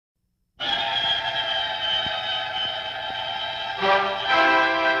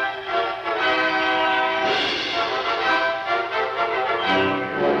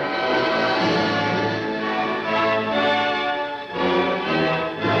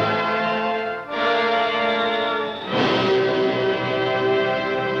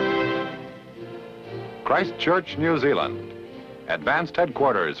Christchurch, New Zealand, advanced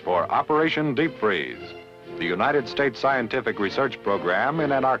headquarters for Operation Deep Freeze, the United States scientific research program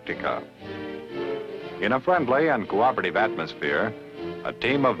in Antarctica. In a friendly and cooperative atmosphere, a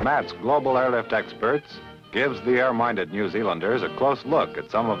team of MAT's global airlift experts gives the air-minded New Zealanders a close look at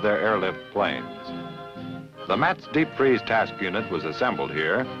some of their airlift planes. The MAT's Deep Freeze Task Unit was assembled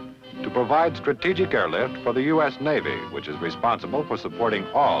here to provide strategic airlift for the U.S. Navy, which is responsible for supporting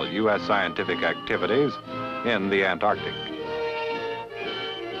all U.S. scientific activities in the Antarctic.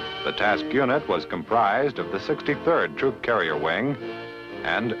 The task unit was comprised of the 63rd Troop Carrier Wing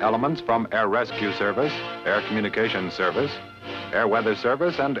and elements from Air Rescue Service, Air Communications Service, Air Weather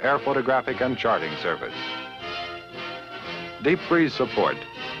Service, and Air Photographic and Charting Service. Deep Freeze support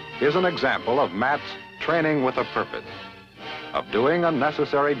is an example of MAT's training with a purpose, of doing a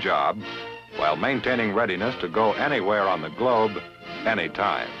necessary job while maintaining readiness to go anywhere on the globe,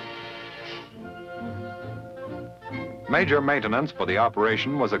 anytime. Major maintenance for the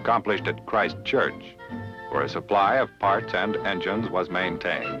operation was accomplished at Christchurch, where a supply of parts and engines was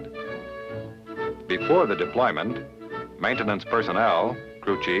maintained. Before the deployment, maintenance personnel,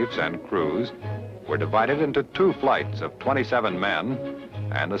 crew chiefs and crews, were divided into 2 flights of 27 men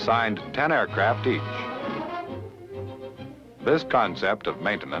and assigned 10 aircraft each. This concept of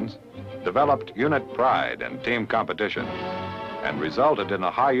maintenance developed unit pride and team competition and resulted in a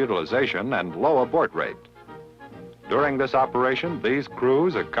high utilization and low abort rate. During this operation, these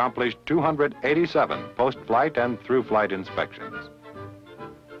crews accomplished 287 post-flight and through-flight inspections.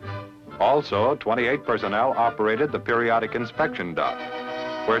 Also, 28 personnel operated the periodic inspection dock,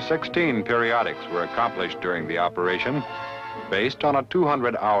 where 16 periodics were accomplished during the operation based on a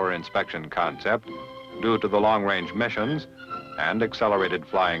 200-hour inspection concept due to the long-range missions and accelerated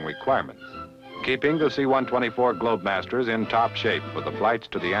flying requirements. Keeping the C-124 Globemasters in top shape for the flights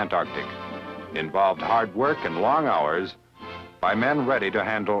to the Antarctic involved hard work and long hours by men ready to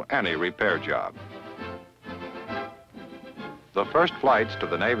handle any repair job. The first flights to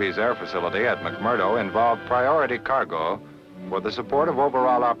the Navy's air facility at McMurdo involved priority cargo for the support of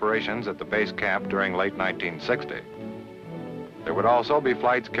overall operations at the base camp during late 1960. There would also be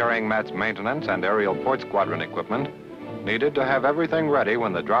flights carrying MAT's maintenance and aerial port squadron equipment needed to have everything ready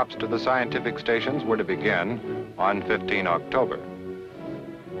when the drops to the scientific stations were to begin on 15 October.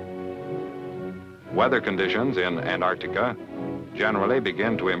 Weather conditions in Antarctica generally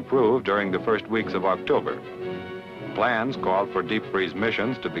begin to improve during the first weeks of October. Plans called for deep freeze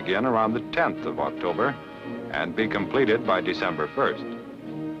missions to begin around the 10th of October and be completed by December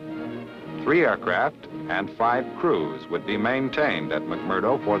 1st. 3 aircraft and 5 crews would be maintained at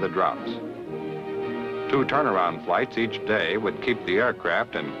McMurdo for the drops. 2 turnaround flights each day would keep the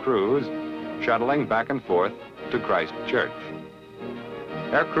aircraft and crews shuttling back and forth to Christchurch.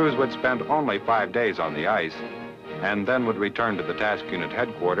 Air crews would spend only 5 days on the ice and then would return to the task unit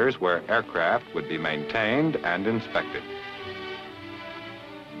headquarters where aircraft would be maintained and inspected.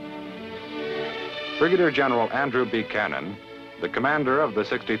 Brigadier General Andrew B. Cannon, the commander of the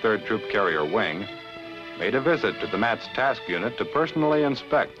 63rd Troop Carrier Wing, made a visit to the MAT's task unit to personally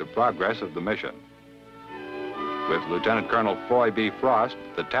inspect the progress of the mission. With Lieutenant Colonel Foy B. Frost,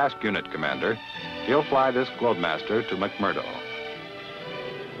 the task unit commander, he'll fly this Globemaster to McMurdo.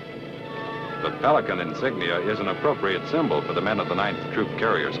 The Pelican insignia is an appropriate symbol for the men of the 9th Troop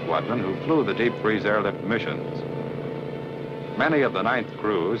Carrier Squadron who flew the deep freeze airlift missions. Many of the 9th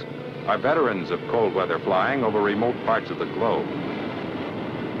crews are veterans of cold weather flying over remote parts of the globe.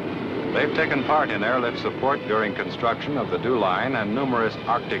 They've taken part in airlift support during construction of the Dew Line and numerous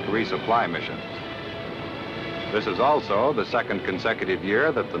Arctic resupply missions. This is also the 2nd consecutive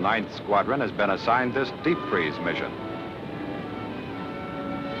year that the 9th Squadron has been assigned this deep freeze mission.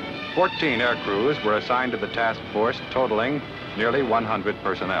 14 air crews were assigned to the task force, totaling nearly 100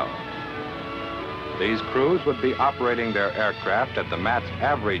 personnel. These crews would be operating their aircraft at the MAT's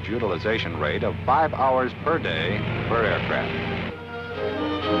average utilization rate of 5 hours per day per aircraft.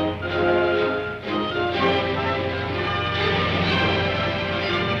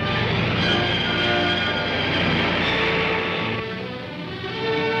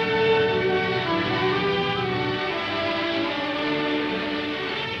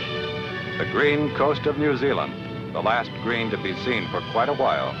 The green coast of New Zealand, the last green to be seen for quite a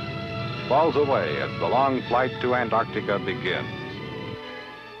while, falls away as the long flight to Antarctica begins.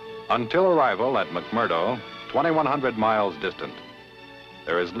 Until arrival at McMurdo, 2,100 miles distant,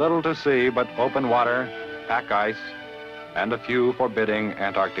 there is little to see but open water, pack ice, and a few forbidding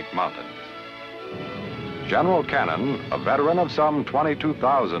Antarctic mountains. General Cannon, a veteran of some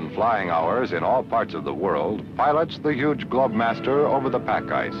 22,000 flying hours in all parts of the world, pilots the huge Globemaster over the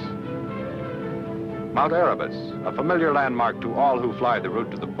pack ice. Mount Erebus, a familiar landmark to all who fly the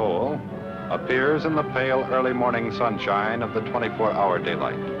route to the pole, appears in the pale early morning sunshine of the 24-hour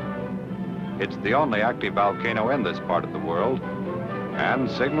daylight. It's the only active volcano in this part of the world and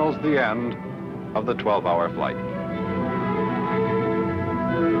signals the end of the 12-hour flight.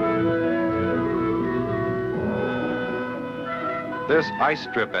 This ice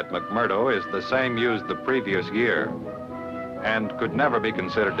strip at McMurdo is the same used the previous year and could never be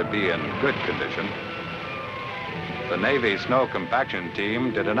considered to be in good condition. The Navy snow compaction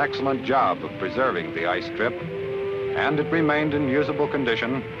team did an excellent job of preserving the ice strip, and it remained in usable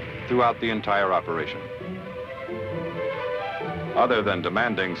condition throughout the entire operation. Other than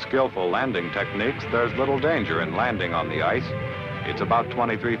demanding skillful landing techniques, there's little danger in landing on the ice. It's about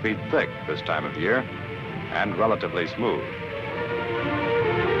 23 feet thick this time of year and relatively smooth.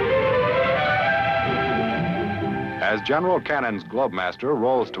 As General Cannon's Globemaster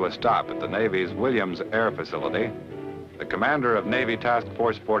rolls to a stop at the Navy's Williams Air Facility, the commander of Navy Task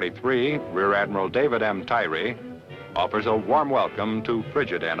Force 43, Rear Admiral David M. Tyree, offers a warm welcome to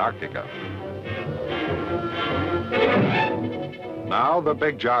frigid Antarctica. Now the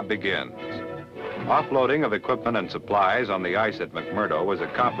big job begins. Offloading of equipment and supplies on the ice at McMurdo was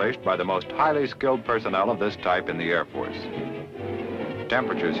accomplished by the most highly skilled personnel of this type in the Air Force.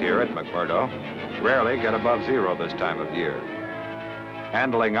 Temperatures here at McMurdo rarely get above zero this time of year.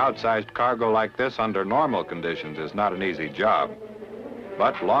 Handling outsized cargo like this under normal conditions is not an easy job,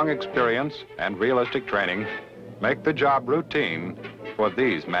 but long experience and realistic training make the job routine for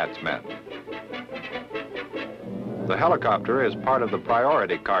these MATS men. The helicopter is part of the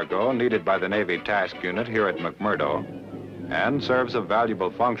priority cargo needed by the Navy Task Unit here at McMurdo and serves a valuable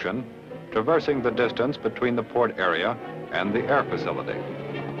function traversing the distance between the port area and the air facility.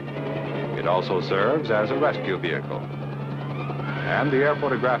 It also serves as a rescue vehicle. And the Air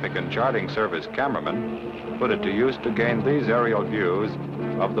Photographic and Charting Service cameramen put it to use to gain these aerial views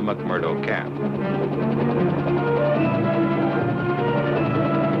of the McMurdo camp.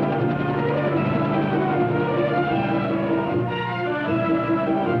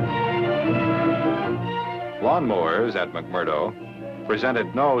 Lawnmowers at McMurdo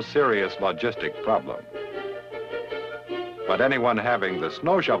presented no serious logistic problem. But anyone having the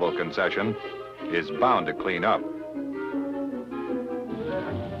snow shovel concession is bound to clean up.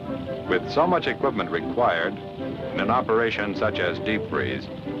 With so much equipment required in an operation such as deep freeze,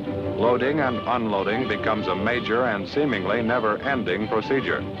 loading and unloading becomes a major and seemingly never-ending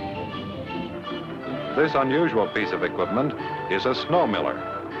procedure. This unusual piece of equipment is a snow miller,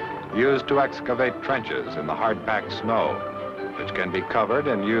 used to excavate trenches in the hard-packed snow, which can be covered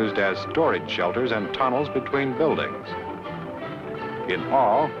and used as storage shelters and tunnels between buildings. In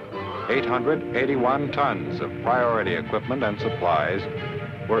all, 881 tons of priority equipment and supplies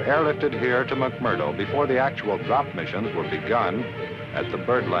were airlifted here to McMurdo before the actual drop missions were begun at the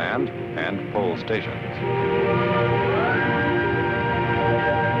Birdland and Pole stations.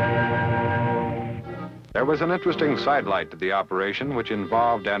 There was an interesting sidelight to the operation which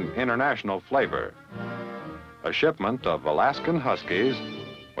involved an international flavor. A shipment of Alaskan Huskies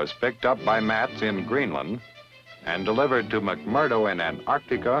was picked up by MATS in Greenland and delivered to McMurdo in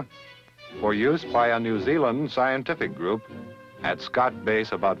Antarctica for use by a New Zealand scientific group at Scott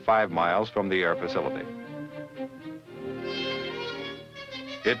Base about 5 miles from the air facility.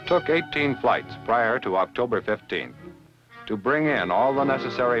 It took 18 flights prior to October 15th to bring in all the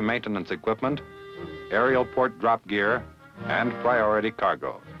necessary maintenance equipment, aerial port drop gear, and priority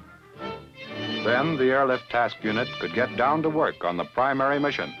cargo. Then the Airlift Task Unit could get down to work on the primary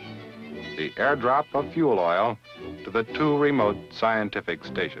mission, the airdrop of fuel oil to the 2 remote scientific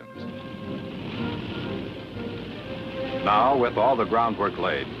stations. Now, with all the groundwork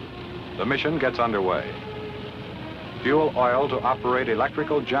laid, the mission gets underway. Fuel oil to operate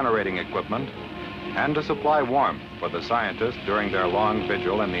electrical generating equipment and to supply warmth for the scientists during their long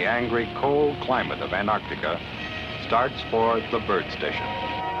vigil in the angry, cold climate of Antarctica starts for the bird station.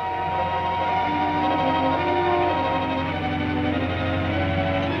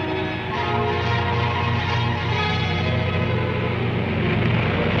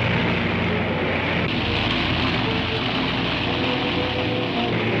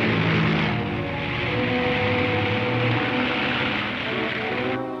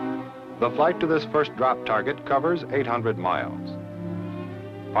 The flight to this first drop target covers 800 miles.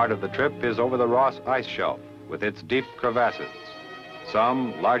 Part of the trip is over the Ross Ice Shelf with its deep crevasses,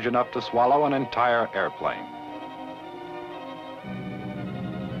 some large enough to swallow an entire airplane.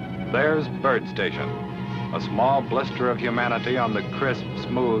 There's Bird Station, a small blister of humanity on the crisp,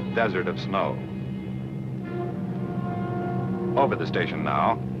 smooth desert of snow. Over the station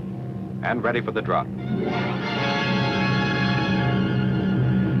now, and ready for the drop.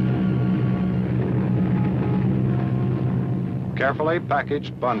 Carefully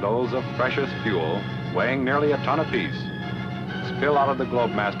packaged bundles of precious fuel, weighing nearly a ton apiece, spill out of the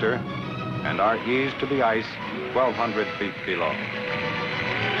Globemaster and are eased to the ice 1,200 feet below.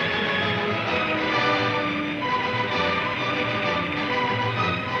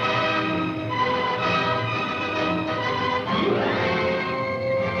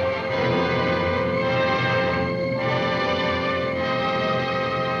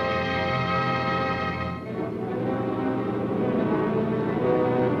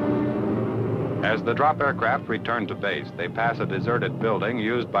 As the drop aircraft return to base, they pass a deserted building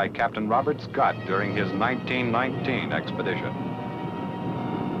used by Captain Robert Scott during his 1919 expedition.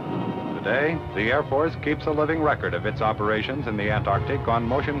 Today, the Air Force keeps a living record of its operations in the Antarctic on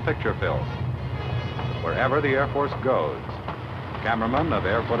motion picture film. Wherever the Air Force goes, cameramen of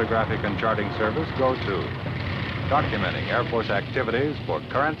Air Photographic and Charting Service go too, documenting Air Force activities for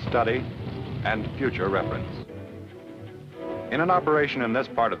current study and future reference. In an operation in this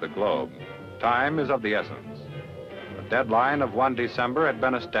part of the globe, time is of the essence. The deadline of 1 December had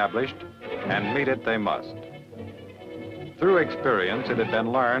been established, and meet it they must. Through experience, it had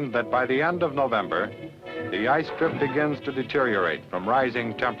been learned that by the end of November, the ice strip begins to deteriorate from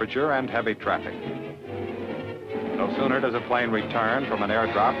rising temperature and heavy traffic. No sooner does a plane return from an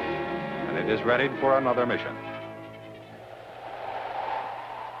airdrop than it is readied for another mission.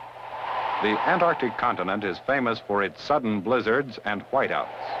 The Antarctic continent is famous for its sudden blizzards and whiteouts.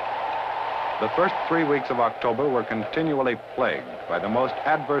 The first 3 weeks of October were continually plagued by the most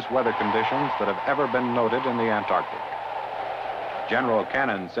adverse weather conditions that have ever been noted in the Antarctic. General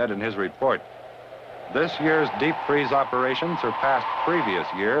Cannon said in his report, "This year's deep freeze operation surpassed previous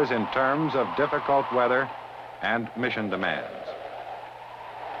years in terms of difficult weather and mission demands."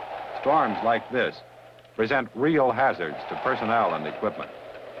 Storms like this present real hazards to personnel and equipment.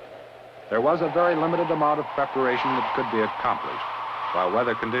 There was a very limited amount of preparation that could be accomplished while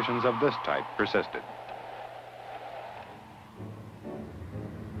weather conditions of this type persisted.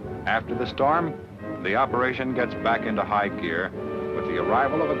 After the storm, the operation gets back into high gear with the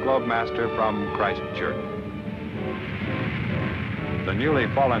arrival of a Globemaster from Christchurch. The newly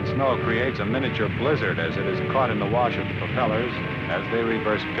fallen snow creates a miniature blizzard as it is caught in the wash of the propellers as they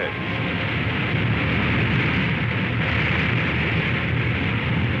reverse pitch.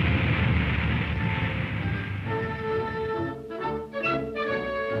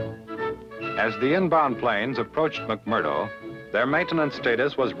 As the inbound planes approached McMurdo, their maintenance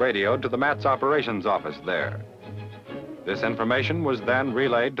status was radioed to the MATS operations office there. This information was then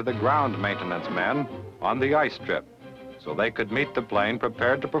relayed to the ground maintenance men on the ice strip, so they could meet the plane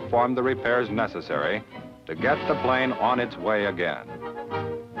prepared to perform the repairs necessary to get the plane on its way again.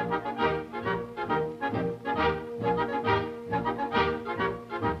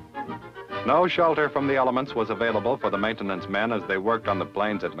 No shelter from the elements was available for the maintenance men as they worked on the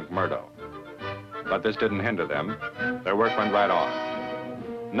planes at McMurdo. But this didn't hinder them. Their work went right on.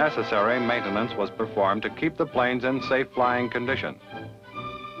 Necessary maintenance was performed to keep the planes in safe flying condition.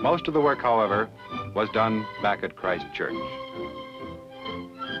 Most of the work, however, was done back at Christchurch.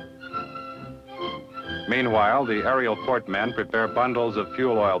 Meanwhile, the aerial port men prepare bundles of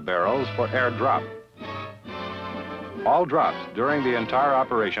fuel oil barrels for air drop. All drops during the entire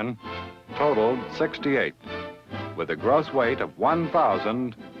operation totaled 68, with a gross weight of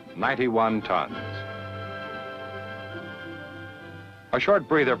 1,091 tons. A short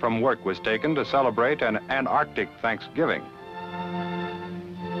breather from work was taken to celebrate an Antarctic Thanksgiving.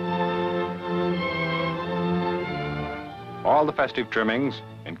 All the festive trimmings,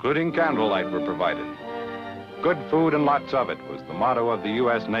 including candlelight, were provided. Good food and lots of it was the motto of the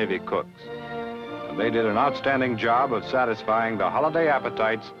U.S. Navy cooks. And they did an outstanding job of satisfying the holiday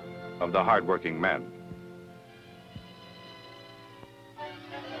appetites of the hardworking men.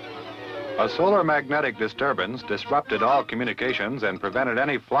 A solar magnetic disturbance disrupted all communications and prevented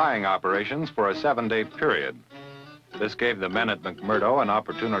any flying operations for a 7-day period. This gave the men at McMurdo an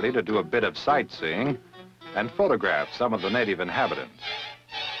opportunity to do a bit of sightseeing and photograph some of the native inhabitants.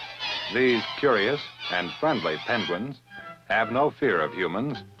 These curious and friendly penguins have no fear of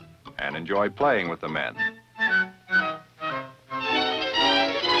humans and enjoy playing with the men.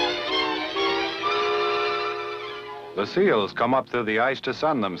 The seals come up through the ice to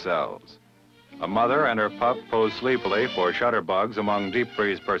sun themselves. A mother and her pup pose sleepily for shutterbugs among deep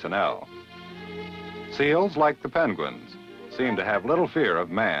freeze personnel. Seals, like the penguins, seem to have little fear of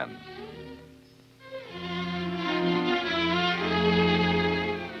man.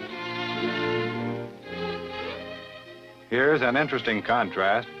 Here's an interesting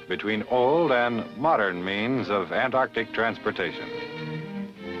contrast between old and modern means of Antarctic transportation.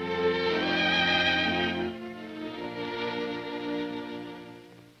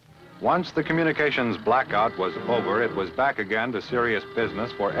 Once the communications blackout was over, it was back again to serious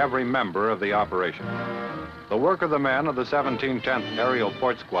business for every member of the operation. The work of the men of the 1710th Aerial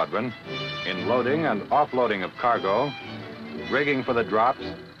Port Squadron in loading and offloading of cargo, rigging for the drops,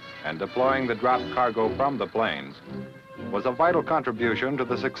 and deploying the dropped cargo from the planes was a vital contribution to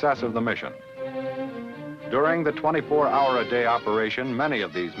the success of the mission. During the 24-hour-a-day operation, many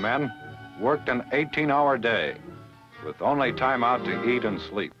of these men worked an 18-hour day with only time out to eat and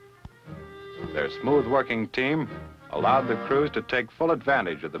sleep. Their smooth working team allowed the crews to take full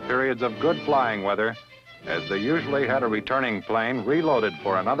advantage of the periods of good flying weather, as they usually had a returning plane reloaded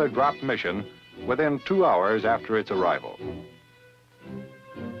for another drop mission within 2 hours after its arrival.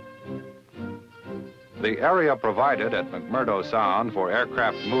 The area provided at McMurdo Sound for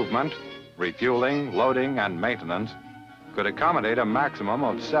aircraft movement, refueling, loading, and maintenance could accommodate a maximum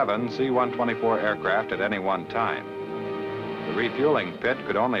of 7 C-124 aircraft at any one time. The refueling pit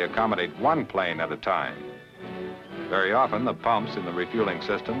could only accommodate 1 plane at a time. Very often, the pumps in the refueling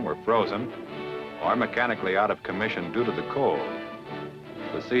system were frozen or mechanically out of commission due to the cold.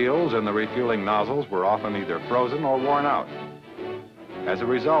 The seals in the refueling nozzles were often either frozen or worn out. As a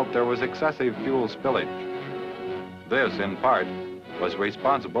result, there was excessive fuel spillage. This, in part, was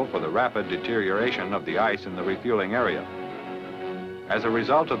responsible for the rapid deterioration of the ice in the refueling area. As a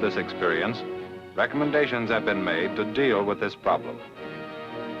result of this experience, recommendations have been made to deal with this problem.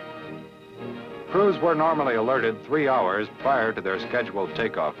 Crews were normally alerted 3 hours prior to their scheduled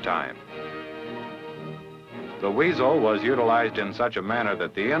takeoff time. The Weasel was utilized in such a manner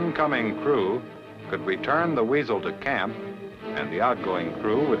that the incoming crew could return the Weasel to camp, and the outgoing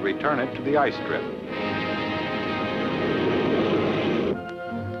crew would return it to the ice strip.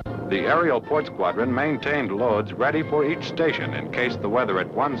 The Aerial Port Squadron maintained loads ready for each station in case the weather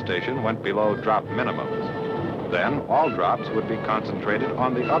at one station went below drop minimums. Then all drops would be concentrated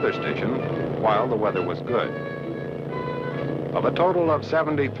on the other station while the weather was good. Of a total of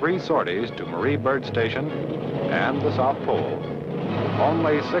 73 sorties to Marie Byrd Station and the South Pole,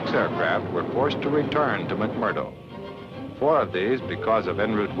 only 6 aircraft were forced to return to McMurdo. 4 of these because of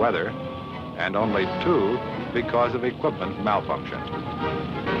en route weather, and only 2 because of equipment malfunction.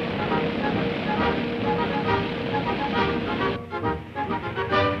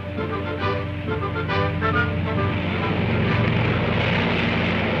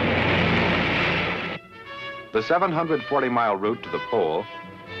 The 740-mile route to the pole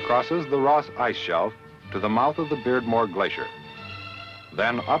crosses the Ross Ice Shelf to the mouth of the Beardmore Glacier,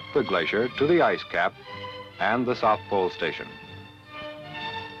 then up the glacier to the ice cap and the South Pole Station.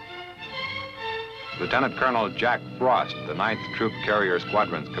 Lieutenant Colonel Jack Frost, the 9th Troop Carrier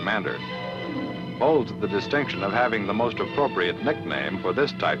Squadron's commander, holds the distinction of having the most appropriate nickname for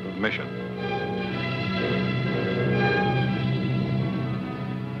this type of mission.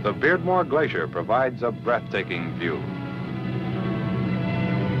 The Beardmore Glacier provides a breathtaking view.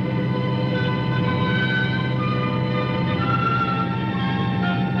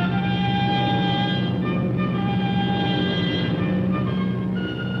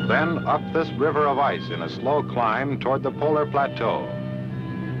 Then up this river of ice in a slow climb toward the polar plateau.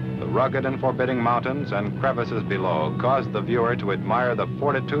 The rugged and forbidding mountains and crevices below cause the viewer to admire the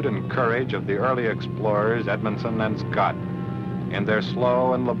fortitude and courage of the early explorers Edmondson and Scott in their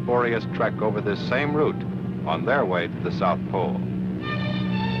slow and laborious trek over this same route on their way to the South Pole.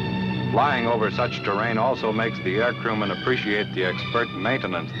 Flying over such terrain also makes the aircrewman appreciate the expert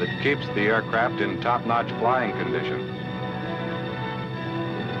maintenance that keeps the aircraft in top-notch flying condition.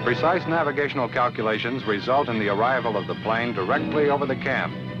 Precise navigational calculations result in the arrival of the plane directly over the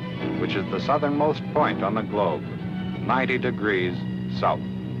camp, which is the southernmost point on the globe, 90 degrees south.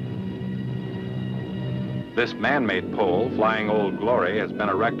 This man-made pole, flying Old Glory, has been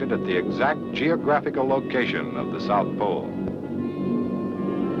erected at the exact geographical location of the South Pole.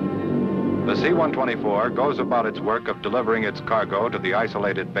 The C-124 goes about its work of delivering its cargo to the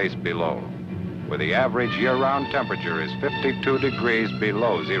isolated base below, where the average year-round temperature is 52 degrees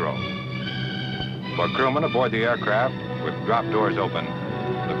below zero. For crewmen aboard the aircraft, with drop doors open,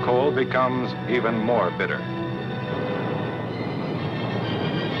 the cold becomes even more bitter.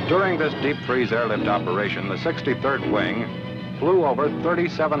 During this deep freeze airlift operation, the 63rd Wing flew over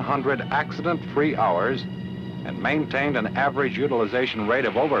 3,700 accident-free hours and maintained an average utilization rate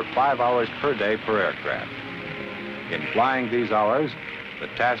of over 5 hours per day per aircraft. In flying these hours, the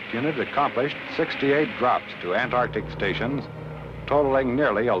task unit accomplished 68 drops to Antarctic stations, totaling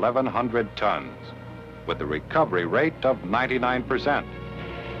nearly 1,100 tons. with a recovery rate of 99%.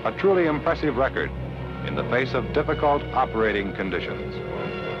 A truly impressive record in the face of difficult operating conditions.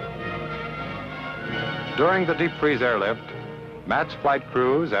 During the deep freeze airlift, MATS flight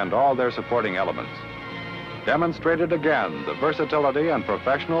crews and all their supporting elements demonstrated again the versatility and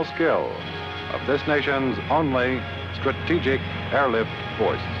professional skill of this nation's only strategic airlift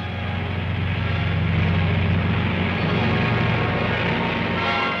force.